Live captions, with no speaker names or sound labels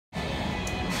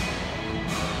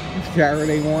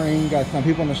Saturday morning. Got some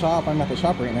people in the shop. I'm at the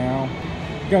shop right now.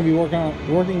 Gonna be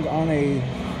working on a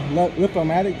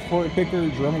Lift-o-matic fork picker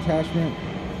drum attachment.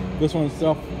 This one's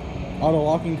auto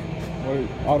locking.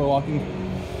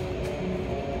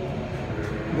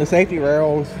 The safety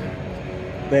rails,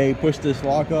 they push this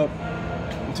lock up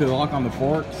to lock on the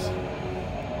forks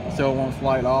so it won't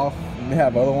slide off. They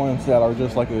have other ones that are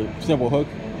just like a simple hook,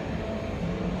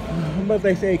 but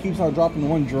they say it keeps on dropping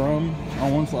one drum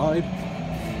on one side.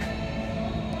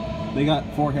 They got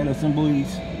 4 head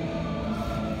assemblies,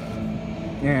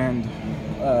 and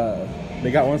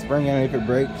they got one spring in it. If it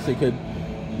breaks, it could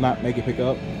not make it pick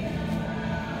up.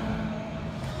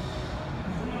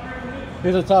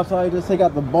 Here's the top side. Just take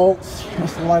out the bolts,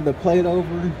 slide the plate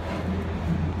over.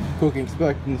 Quick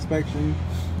inspection.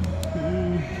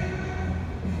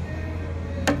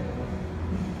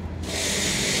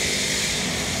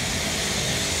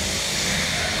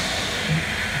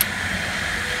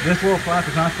 This little flap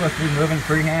is not supposed to be moving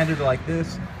free-handed like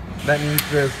this. That means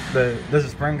there's a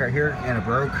spring right here and it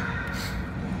broke.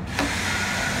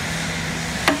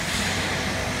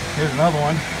 Here's another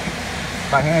one.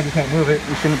 By hand you can't move it.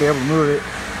 You shouldn't be able to move it.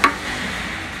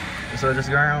 So just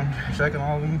go around checking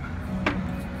all of them.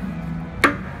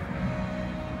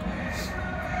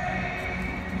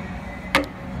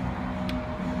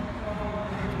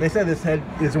 They said this head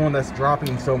is the one that's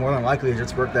dropping, so more than likely it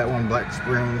just broke that one black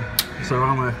spring. So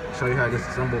I'm going to show you how to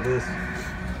disassemble this.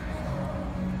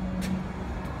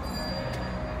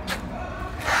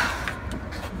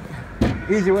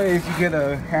 Easy way is you get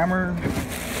a hammer,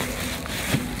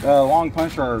 a long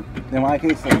punch, or in my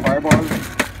case a pry bar.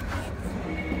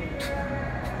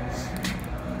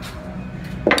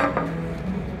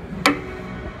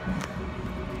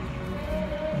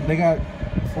 They got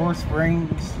 4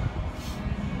 springs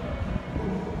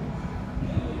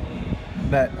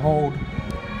that hold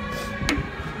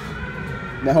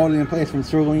it in place from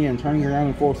swirling and turning around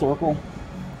in full circle.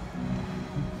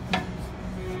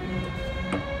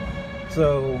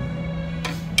 So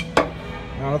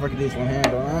I don't know if I can do this one hand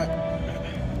or not.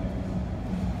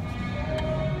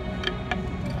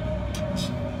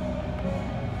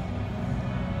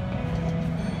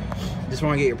 Just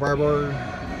want to get your pry bar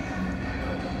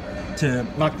to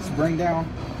knock the spring down.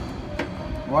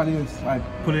 What I do is I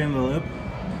put it in the lip,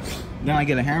 then I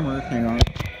get a hammer, hang on,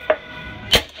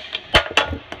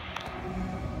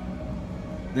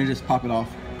 then just pop it off.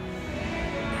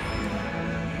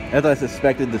 As I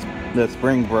suspected, the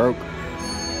spring broke.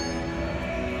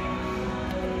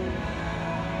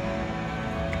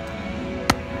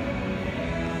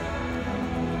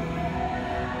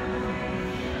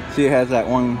 See, it has that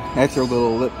one extra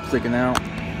little lip sticking out.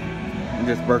 It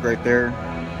just broke right there.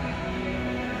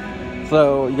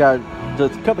 So you gotta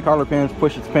just cut the cotter pins,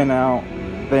 push its pin out,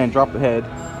 then drop the head.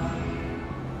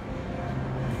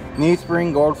 Knee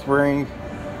spring, gold spring.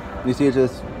 You see, it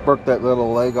just broke that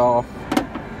little leg off.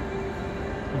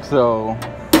 So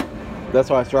that's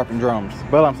why it's dropping drums.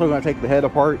 But I'm still going to take the head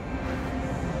apart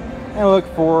and look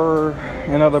for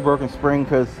another broken spring,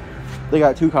 because they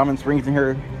got 2 common springs in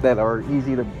here that are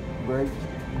easy to break.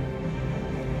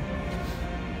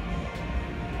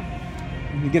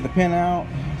 You get the pin out,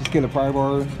 just get a pry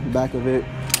bar, the back of it,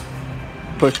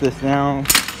 push this down.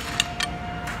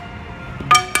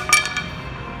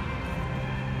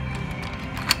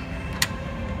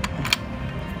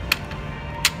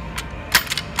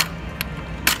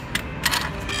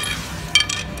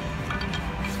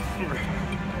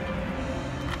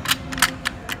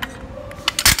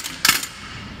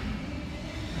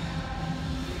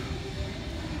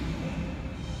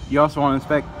 You also want to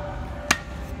inspect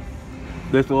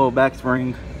this little back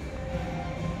spring.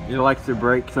 It likes to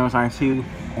break sometimes too,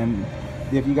 and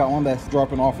if you got one that's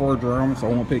dropping off 4 drums, so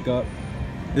it won't pick up,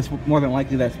 it's more than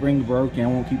likely that spring broke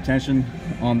and won't keep tension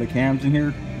on the cams in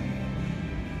here.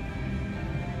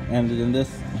 And then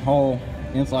this whole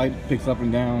inside picks up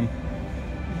and down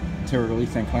to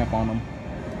release and clamp on them.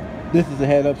 This is the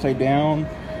head upside down.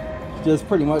 Just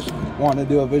pretty much want to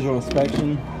do a visual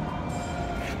inspection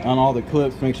on all the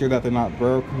clips, make sure that they're not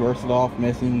broke, rusted off,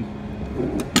 missing.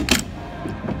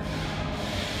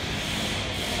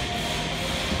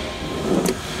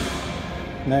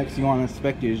 Next, you want to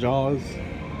inspect your jaws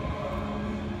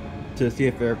to see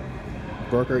if they're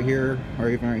broke right here or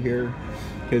even right here,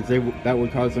 because that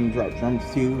would cause them to drop drums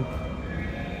too.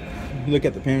 Look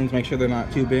at the pins, make sure they're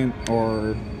not too bent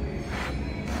or,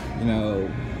 you know,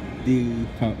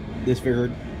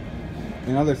 disfigured.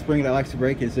 Another spring that likes to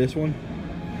break is this one.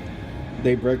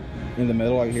 They break in the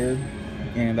middle right here,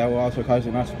 and that will also cause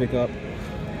it not to pick up.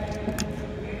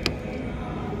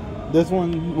 This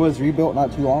one was rebuilt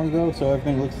not too long ago, so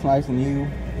everything looks nice and new.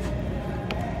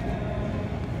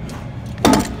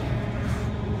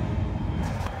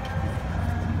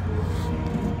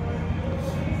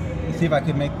 see if I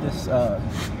could make this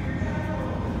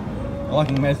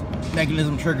locking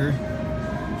mechanism trigger.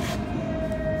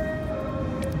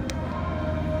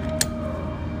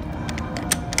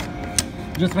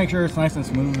 Just make sure it's nice and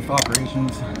smooth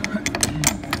operations,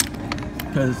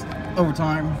 because over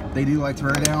time they do like to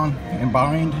wear down and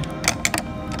bind,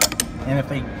 and if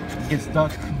they get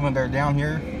stuck when they're down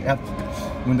here,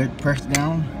 when they're pressed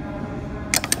down,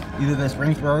 either the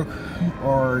spring's broke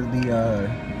or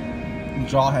the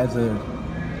jaw has a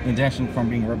indentation from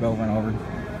being rubbed over and over.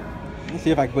 Let's see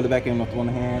if I can put it back in with one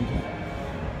hand.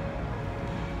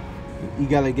 You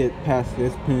gotta get past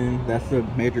this pin. That's the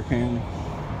major pin.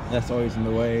 That's always in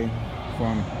the way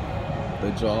from the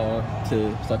jaw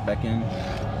to suck back in.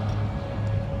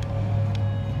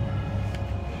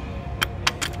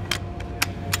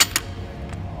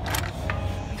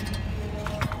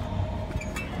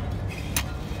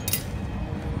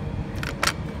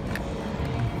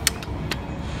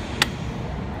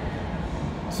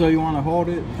 So you want to hold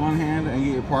it with one hand and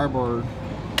get your pry bar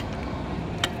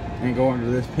and go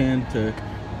under this pin to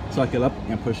suck it up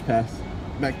and push past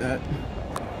back that.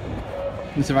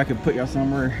 Let's see if I can put y'all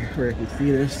somewhere where I can see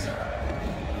this.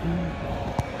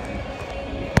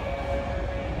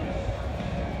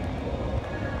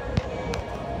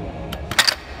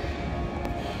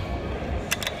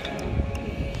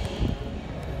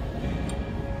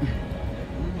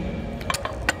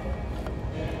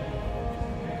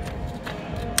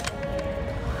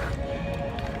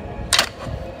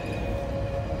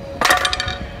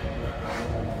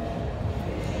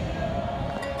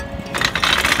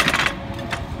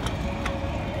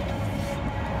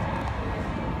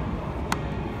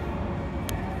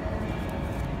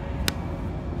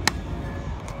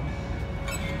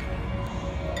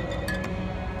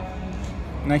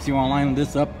 Next, you want to line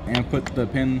this up and put the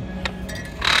pin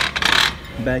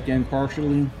back in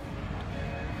partially,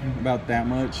 about that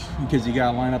much, because you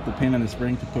gotta line up the pin and the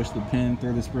spring to push the pin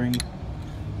through the spring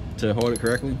to hold it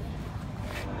correctly.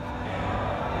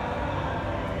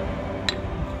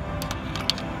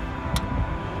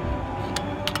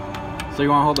 So you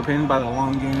want to hold the pin by the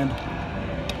long end.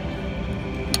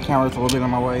 The camera's a little bit on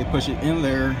my way. Push it in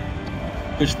there,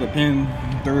 push the pin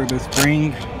through the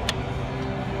spring.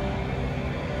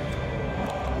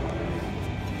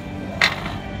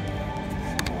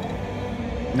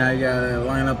 Now you gotta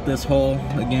line up this hole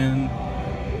again.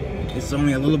 It's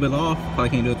only a little bit off. Probably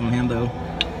can't do it with my hand though.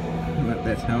 Not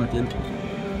that talented.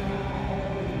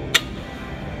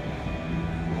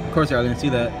 Of course, y'all didn't see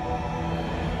that.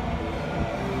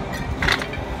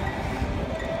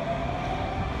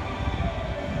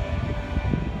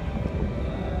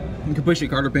 You can push your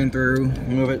cotter pin through,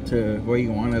 move it to where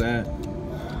you want it at.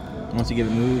 Once you get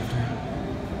it moved,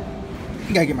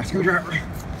 you gotta get my screwdriver.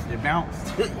 It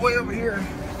bounced way over here.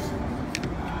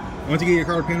 Once you get your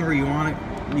cotter pin where you want it,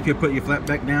 you can put your flat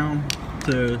back down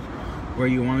to where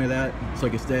you want it at so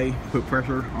it can stay. Put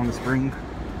pressure on the spring.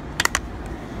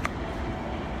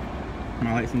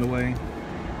 My light's in the way.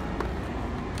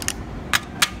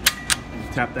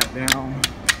 Just tap that down.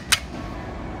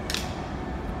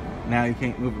 Now you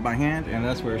can't move it by hand, and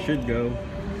that's where it should go.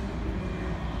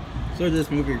 So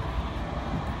just move your,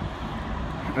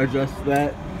 adjust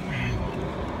that.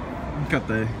 Cut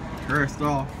the rest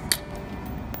off.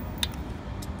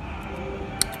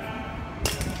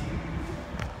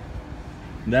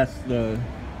 That's the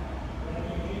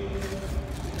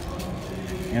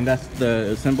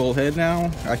assembled head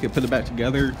now. I could put it back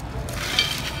together.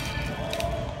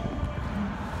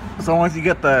 So once you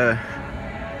get the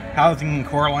housing and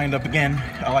core lined up again,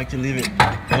 I like to leave it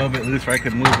a little bit loose so I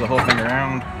could move the whole thing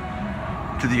around,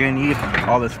 because you're gonna need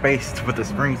all the space to put the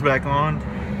springs back on.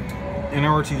 In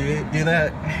order to do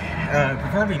that,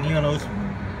 preferably neon nose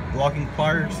locking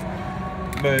pliers,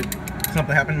 but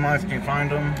something happened in mine, so I can't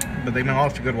find them. But they've been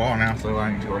lost a good while now, so I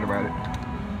ain't too worried about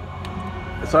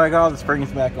it. So I got all the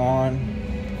springs back on.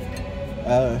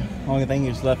 Only thing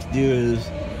that's left to do is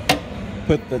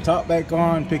put the top back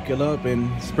on, pick it up,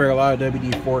 and spray a lot of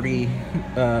WD-40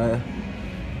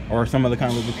 or some other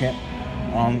kind of lubricant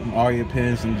on all your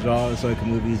pins and jaws so it can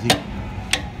move easy.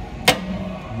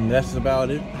 And that's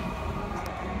about it.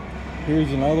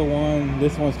 Here's another one.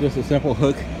 This one's just a simple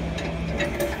hook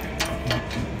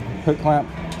clamp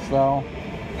style.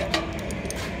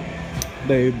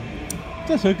 They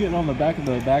just hook it on the back of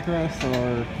the backrest,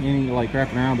 or you need to like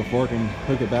wrap it around the fork and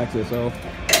hook it back to itself.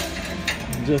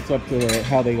 Just up to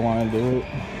how they want to do it.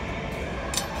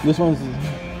 This one's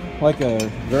like a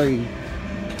very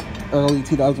early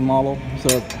 2000 model,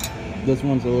 so this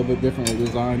one's a little bit differently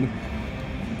designed.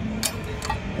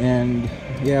 And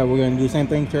yeah, we're gonna do the same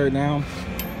thing, tear it down,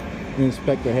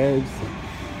 inspect the heads,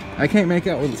 I can't make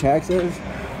out what the tag says.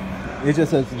 It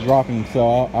just says it's dropping, so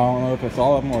I don't know if it's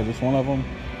all of them or just one of them.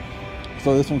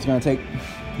 So this one's gonna take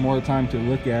more time to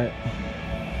look at.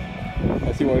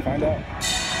 Let's see what we find out.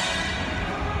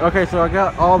 Okay, so I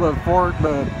got all the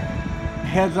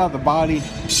heads out the body.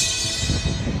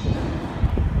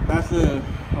 That's what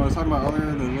I was talking about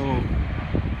earlier, the little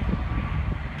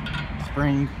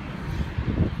spring.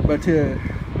 But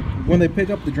when they pick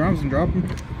up the drums and drop them,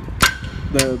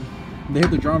 they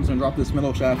hit the drums and drop this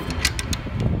middle shaft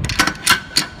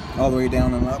all the way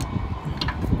down and up.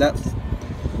 That's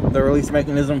the release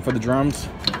mechanism for the drums.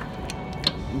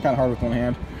 I'm kind of hard with one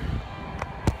hand.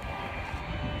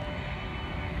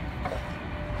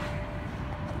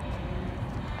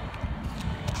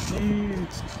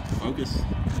 Focus.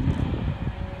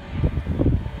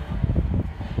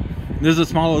 There's a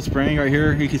small little spring right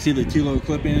here. You can see the two little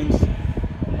clip ends.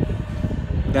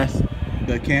 That's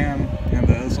the cam and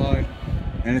the other side.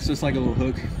 And it's just like a little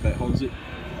hook that holds it.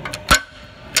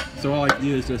 So all I can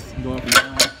do is just go up and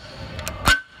down.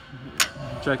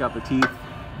 Check out the teeth.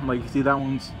 Like you see, that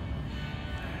one's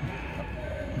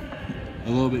a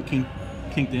little bit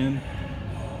kinked in.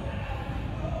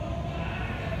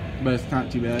 But it's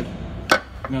not too bad.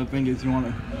 Another thing is you want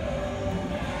to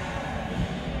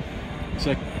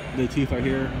check the teeth right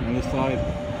here on this side.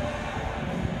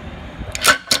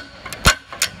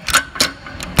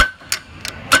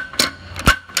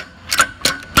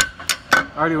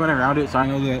 I already went around it, so I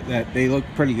know that they look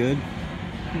pretty good.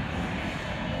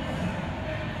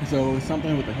 So it's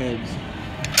something with the heads.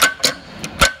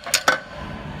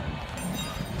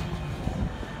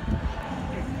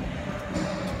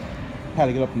 How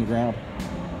to get up in the ground.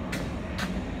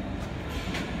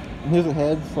 And here's the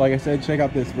heads. Like I said, check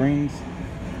out the springs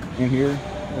in here.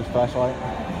 There's a flashlight.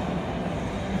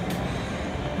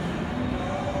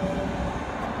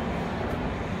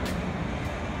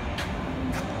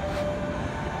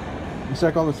 You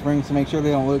check all the springs to make sure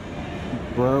they don't look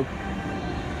broke.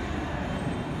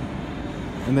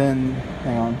 And then,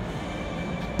 hang on.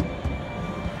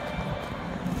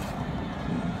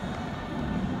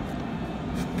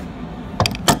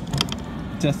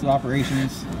 Test the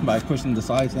operations by pushing the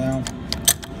sides down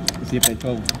to see if they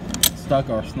feel stuck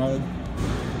or snug.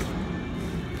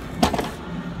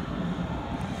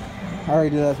 I already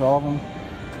did that for all of them,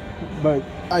 but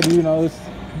I do notice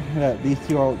that these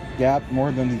two are gapped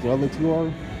more than these other two are,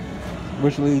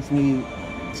 which leads me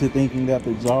to thinking that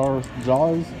the jaws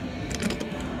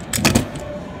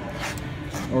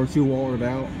are too wallered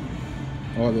out,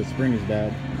 or the spring is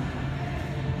bad.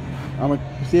 I'm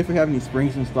gonna see if we have any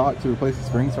springs in stock to replace the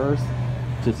springs first,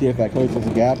 to see if that closes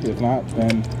the gap. If not,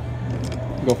 then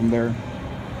go from there.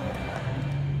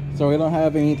 So we don't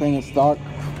have anything in stock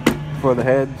for the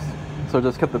heads, so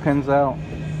just cut the pins out.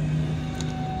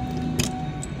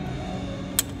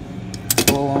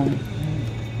 Pull them.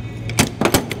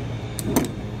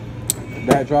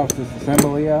 That drops this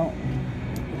assembly out.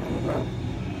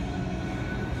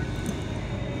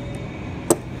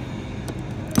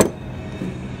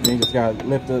 Then you just gotta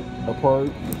lift it apart.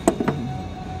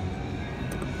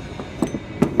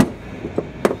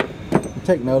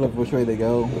 Take note of which way they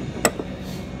go,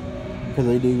 because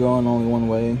they do go in only one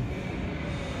way.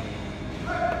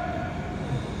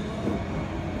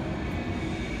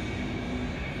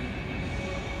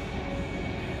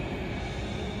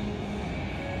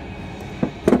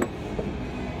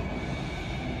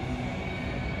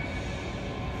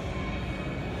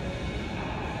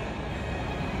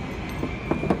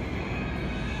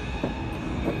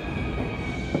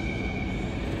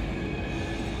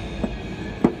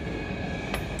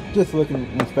 Just looking,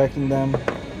 inspecting them,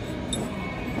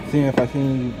 seeing if I see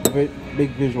any big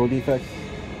visual defects.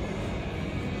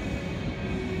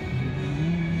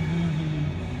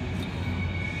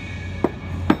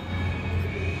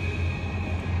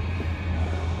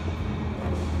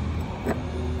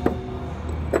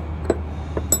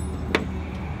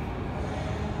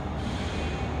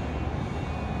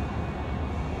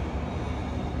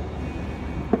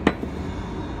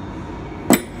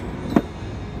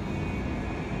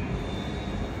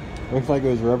 Looks like it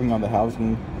was rubbing on the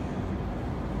housing.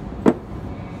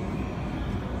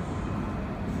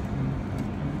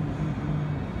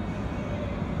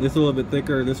 This is a little bit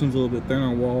thicker, this one's a little bit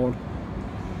thinner walled.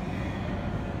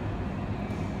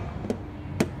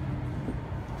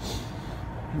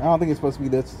 I don't think it's supposed to be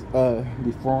this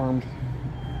deformed.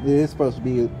 It is supposed to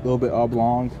be a little bit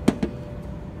oblong.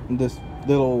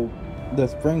 The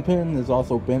spring pin is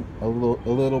also bent a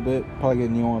little bit. Probably get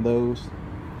a new one of those.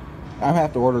 I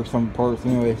have to order some parts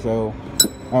anyway, so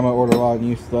I'm gonna order a lot of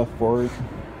new stuff for it.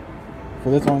 For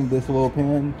this one, this little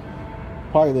pin,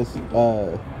 probably this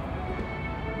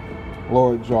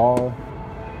lower jaw,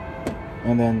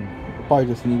 and then probably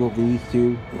just needle these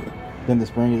two. Then the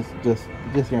spring is just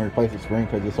gonna replace the spring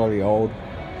because it's already old.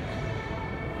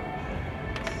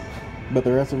 But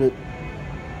the rest of it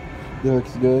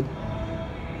looks good.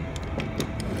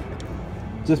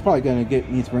 Just probably gonna get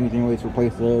these springs anyways,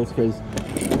 replace those because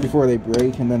before they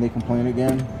break and then they complain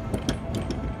again.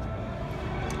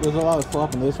 There's a lot of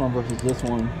swap in this one versus this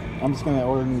one. I'm just gonna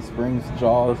order these springs,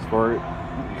 jaws for it.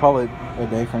 Call it a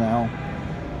day for now.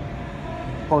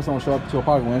 Probably won't show up until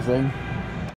probably Wednesday.